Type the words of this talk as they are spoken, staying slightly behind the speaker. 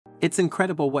It's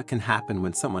incredible what can happen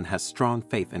when someone has strong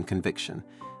faith and conviction.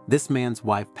 This man's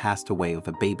wife passed away with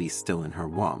a baby still in her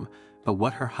womb, but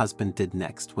what her husband did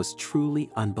next was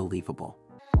truly unbelievable.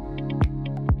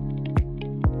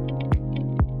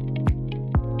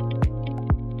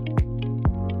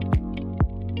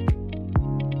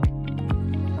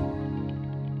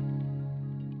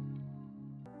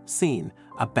 Scene,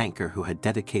 a banker who had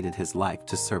dedicated his life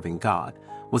to serving God,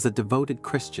 was a devoted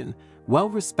Christian, well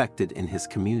respected in his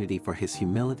community for his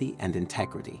humility and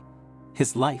integrity.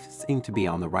 His life seemed to be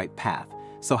on the right path,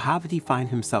 so how did he find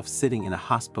himself sitting in a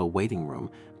hospital waiting room,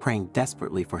 praying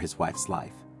desperately for his wife's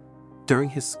life? During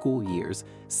his school years,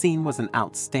 Scene was an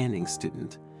outstanding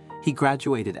student. He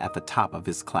graduated at the top of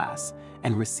his class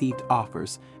and received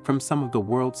offers from some of the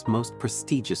world's most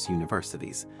prestigious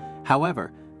universities.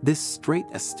 However, this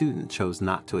straight-A student chose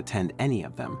not to attend any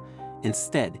of them.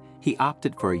 Instead, he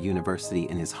opted for a university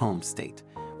in his home state.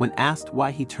 When asked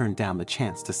why he turned down the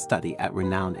chance to study at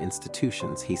renowned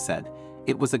institutions, he said,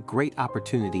 "It was a great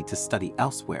opportunity to study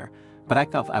elsewhere, but I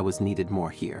felt I was needed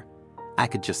more here. I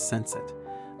could just sense it.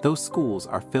 Those schools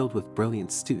are filled with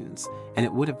brilliant students, and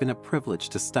it would have been a privilege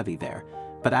to study there,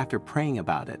 but after praying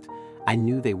about it, I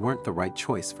knew they weren't the right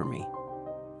choice for me."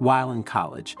 While in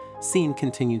college, Scene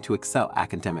continued to excel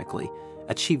academically,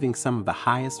 achieving some of the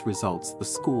highest results the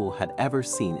school had ever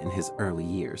seen in his early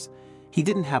years. He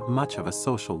didn't have much of a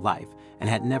social life and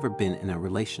had never been in a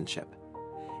relationship.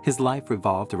 His life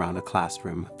revolved around a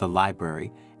classroom, the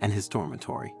library, and his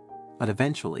dormitory. But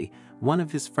eventually, one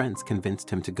of his friends convinced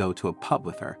him to go to a pub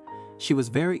with her. She was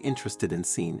very interested in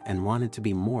Scene and wanted to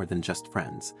be more than just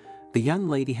friends. The young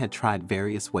lady had tried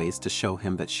various ways to show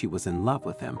him that she was in love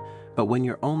with him, but when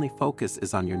your only focus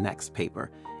is on your next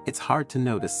paper, it's hard to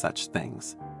notice such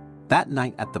things. That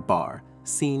night at the bar,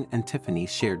 Scene and Tiffany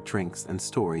shared drinks and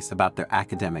stories about their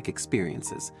academic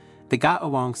experiences. They got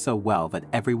along so well that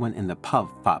everyone in the pub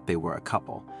thought they were a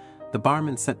couple. The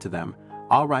barman said to them,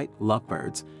 "All right,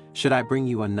 lovebirds, should I bring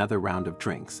you another round of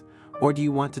drinks? Or do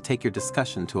you want to take your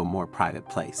discussion to a more private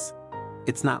place?"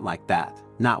 "It's not like that,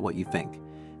 not what you think.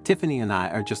 Tiffany and I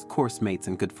are just course mates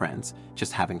and good friends,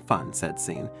 just having fun," said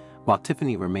Scene, while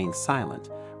Tiffany remained silent,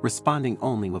 responding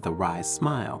only with a wry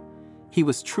smile. He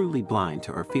was truly blind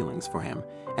to her feelings for him,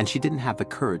 and she didn't have the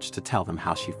courage to tell them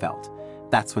how she felt.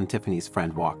 That's when Tiffany's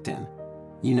friend walked in.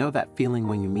 You know that feeling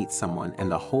when you meet someone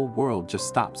and the whole world just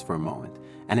stops for a moment,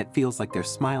 and it feels like they're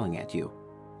smiling at you?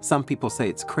 Some people say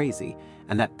it's crazy,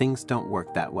 and that things don't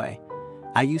work that way.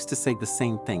 I used to say the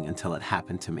same thing until it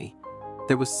happened to me.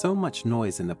 There was so much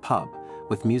noise in the pub,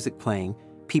 with music playing,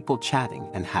 people chatting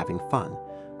and having fun.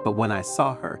 But when I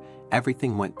saw her,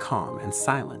 everything went calm and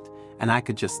silent, and I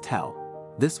could just tell.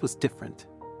 This was different.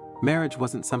 Marriage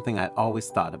wasn't something I'd always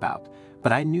thought about,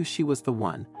 but I knew she was the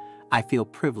one. I feel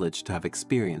privileged to have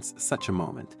experienced such a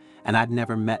moment, and I'd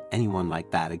never met anyone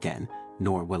like that again,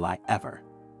 nor will I ever.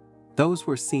 Those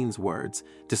were Scene's words,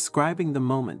 describing the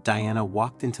moment Diana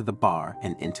walked into the bar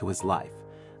and into his life.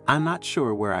 I'm not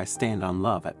sure where I stand on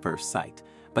love at first sight,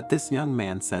 but this young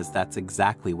man says that's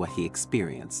exactly what he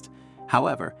experienced.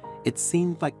 However, it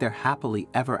seemed like their happily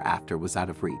ever after was out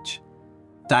of reach.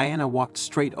 Diana walked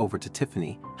straight over to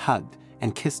Tiffany, hugged,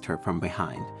 and kissed her from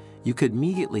behind. You could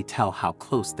immediately tell how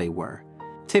close they were.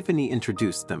 Tiffany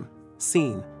introduced them.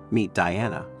 "Scene, meet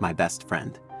Diana, my best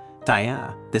friend.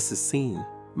 Diana, this is Scene,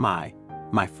 my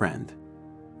friend."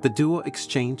 The duo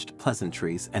exchanged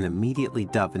pleasantries and immediately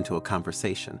dove into a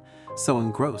conversation, so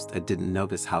engrossed it didn't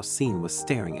notice how Scene was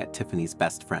staring at Tiffany's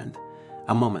best friend.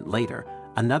 A moment later,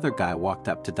 another guy walked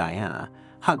up to Diana,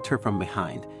 hugged her from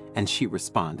behind, and she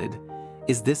responded,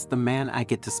 "Is this the man I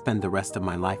get to spend the rest of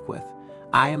my life with?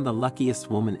 I am the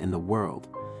luckiest woman in the world."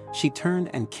 She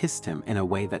turned and kissed him in a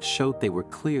way that showed they were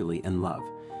clearly in love.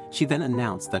 She then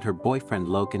announced that her boyfriend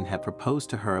Logan had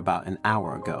proposed to her about an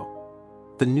hour ago.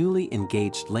 The newly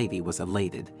engaged lady was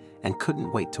elated and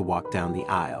couldn't wait to walk down the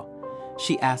aisle.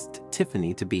 She asked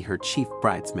Tiffany to be her chief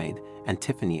bridesmaid, and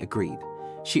Tiffany agreed.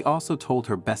 She also told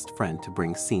her best friend to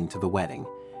bring Scene to the wedding.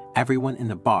 Everyone in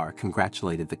the bar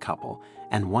congratulated the couple,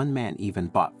 and one man even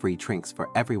bought free drinks for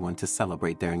everyone to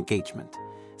celebrate their engagement.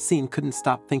 Scene couldn't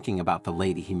stop thinking about the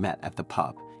lady he met at the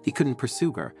pub. He couldn't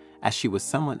pursue her, as she was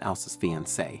someone else's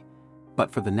fiancée.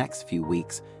 But for the next few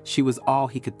weeks, she was all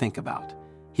he could think about.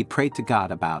 He prayed to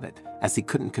God about it, as he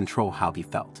couldn't control how he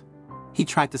felt. He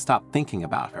tried to stop thinking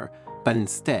about her, but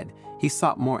instead, he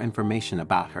sought more information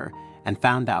about her and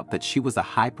found out that she was a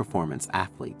high-performance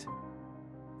athlete.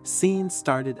 Scene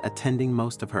started attending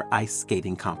most of her ice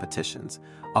skating competitions.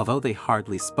 Although they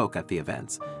hardly spoke at the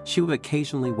events, she would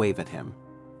occasionally wave at him.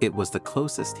 It was the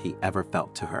closest he ever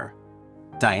felt to her.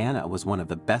 Diana was one of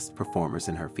the best performers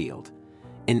in her field.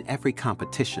 In every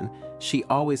competition, she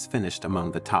always finished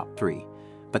among the top 3,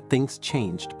 but things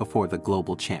changed before the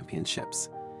global championships.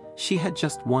 She had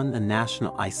just won the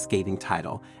national ice skating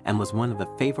title and was one of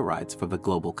the favorites for the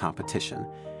global competition.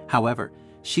 However,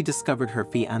 she discovered her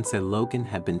fiancé Logan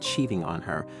had been cheating on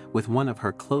her with one of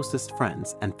her closest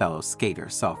friends and fellow skater,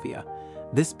 Sophia.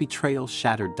 This betrayal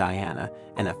shattered Diana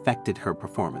and affected her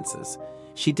performances.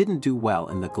 She didn't do well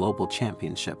in the global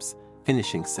championships,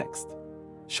 finishing 6th.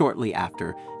 Shortly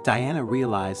after, Diana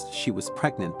realized she was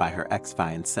pregnant by her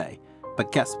ex-fiancé.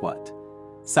 But guess what?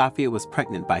 Sophia was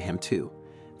pregnant by him too.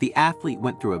 The athlete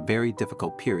went through a very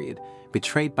difficult period,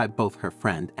 betrayed by both her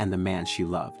friend and the man she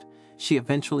loved. She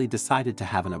eventually decided to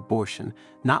have an abortion,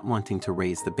 not wanting to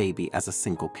raise the baby as a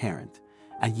single parent.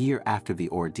 A year after the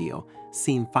ordeal,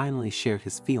 Sean finally shared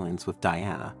his feelings with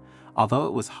Diana. Although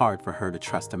it was hard for her to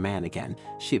trust a man again,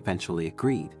 she eventually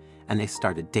agreed, and they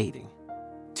started dating.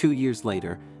 2 years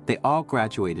later, they all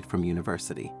graduated from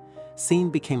university. Sean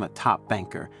became a top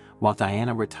banker, while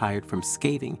Diana retired from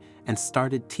skating and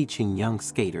started teaching young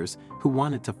skaters who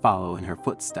wanted to follow in her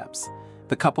footsteps.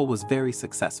 The couple was very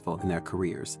successful in their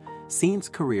careers. Sean's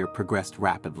career progressed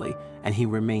rapidly, and he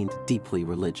remained deeply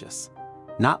religious.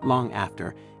 Not long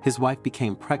after, his wife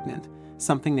became pregnant,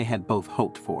 something they had both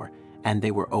hoped for, and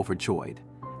they were overjoyed.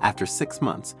 After 6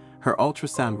 months, her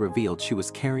ultrasound revealed she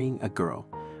was carrying a girl,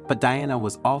 but Diana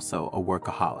was also a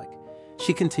workaholic.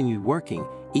 She continued working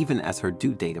even as her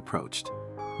due date approached.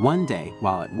 One day,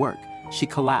 while at work, she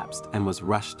collapsed and was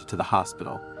rushed to the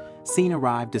hospital. Sean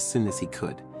arrived as soon as he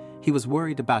could. He was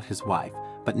worried about his wife,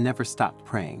 but never stopped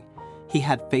praying. He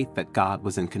had faith that God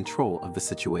was in control of the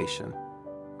situation.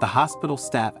 The hospital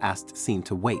staff asked Sean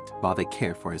to wait while they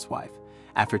cared for his wife.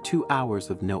 After 2 hours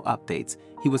of no updates,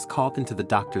 he was called into the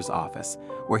doctor's office,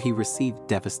 where he received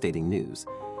devastating news.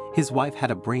 His wife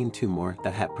had a brain tumor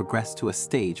that had progressed to a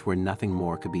stage where nothing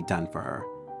more could be done for her.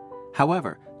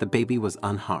 However, the baby was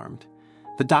unharmed.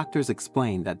 The doctors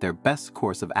explained that their best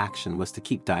course of action was to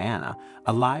keep Diana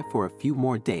alive for a few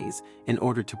more days in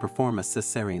order to perform a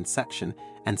cesarean section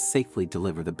and safely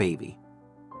deliver the baby.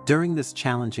 During this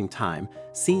challenging time,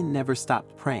 Sean never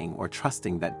stopped praying or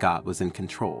trusting that God was in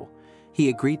control. He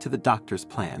agreed to the doctor's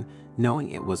plan,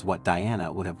 knowing it was what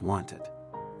Diana would have wanted.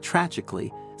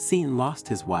 Tragically, Sean lost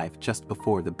his wife just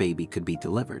before the baby could be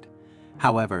delivered.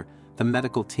 However, the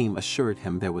medical team assured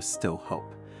him there was still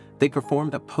hope. They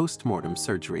performed a post-mortem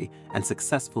surgery and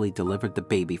successfully delivered the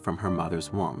baby from her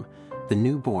mother's womb. The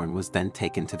newborn was then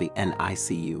taken to the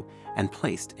NICU and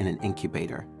placed in an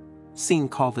incubator. Sean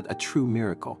called it a true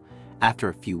miracle. After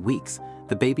a few weeks,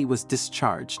 the baby was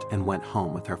discharged and went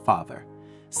home with her father.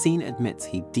 Sean admits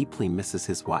he deeply misses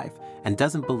his wife and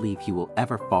doesn't believe he will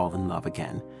ever fall in love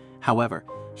again. However,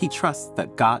 he trusts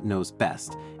that God knows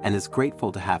best and is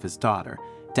grateful to have his daughter,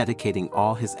 dedicating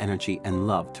all his energy and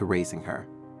love to raising her.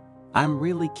 I'm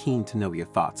really keen to know your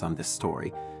thoughts on this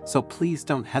story, so please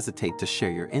don't hesitate to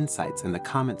share your insights in the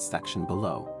comments section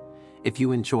below. If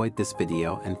you enjoyed this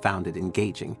video and found it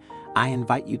engaging, I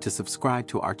invite you to subscribe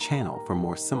to our channel for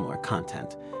more similar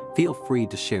content. Feel free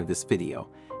to share this video.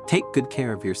 Take good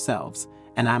care of yourselves,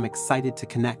 and I'm excited to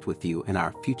connect with you in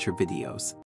our future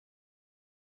videos.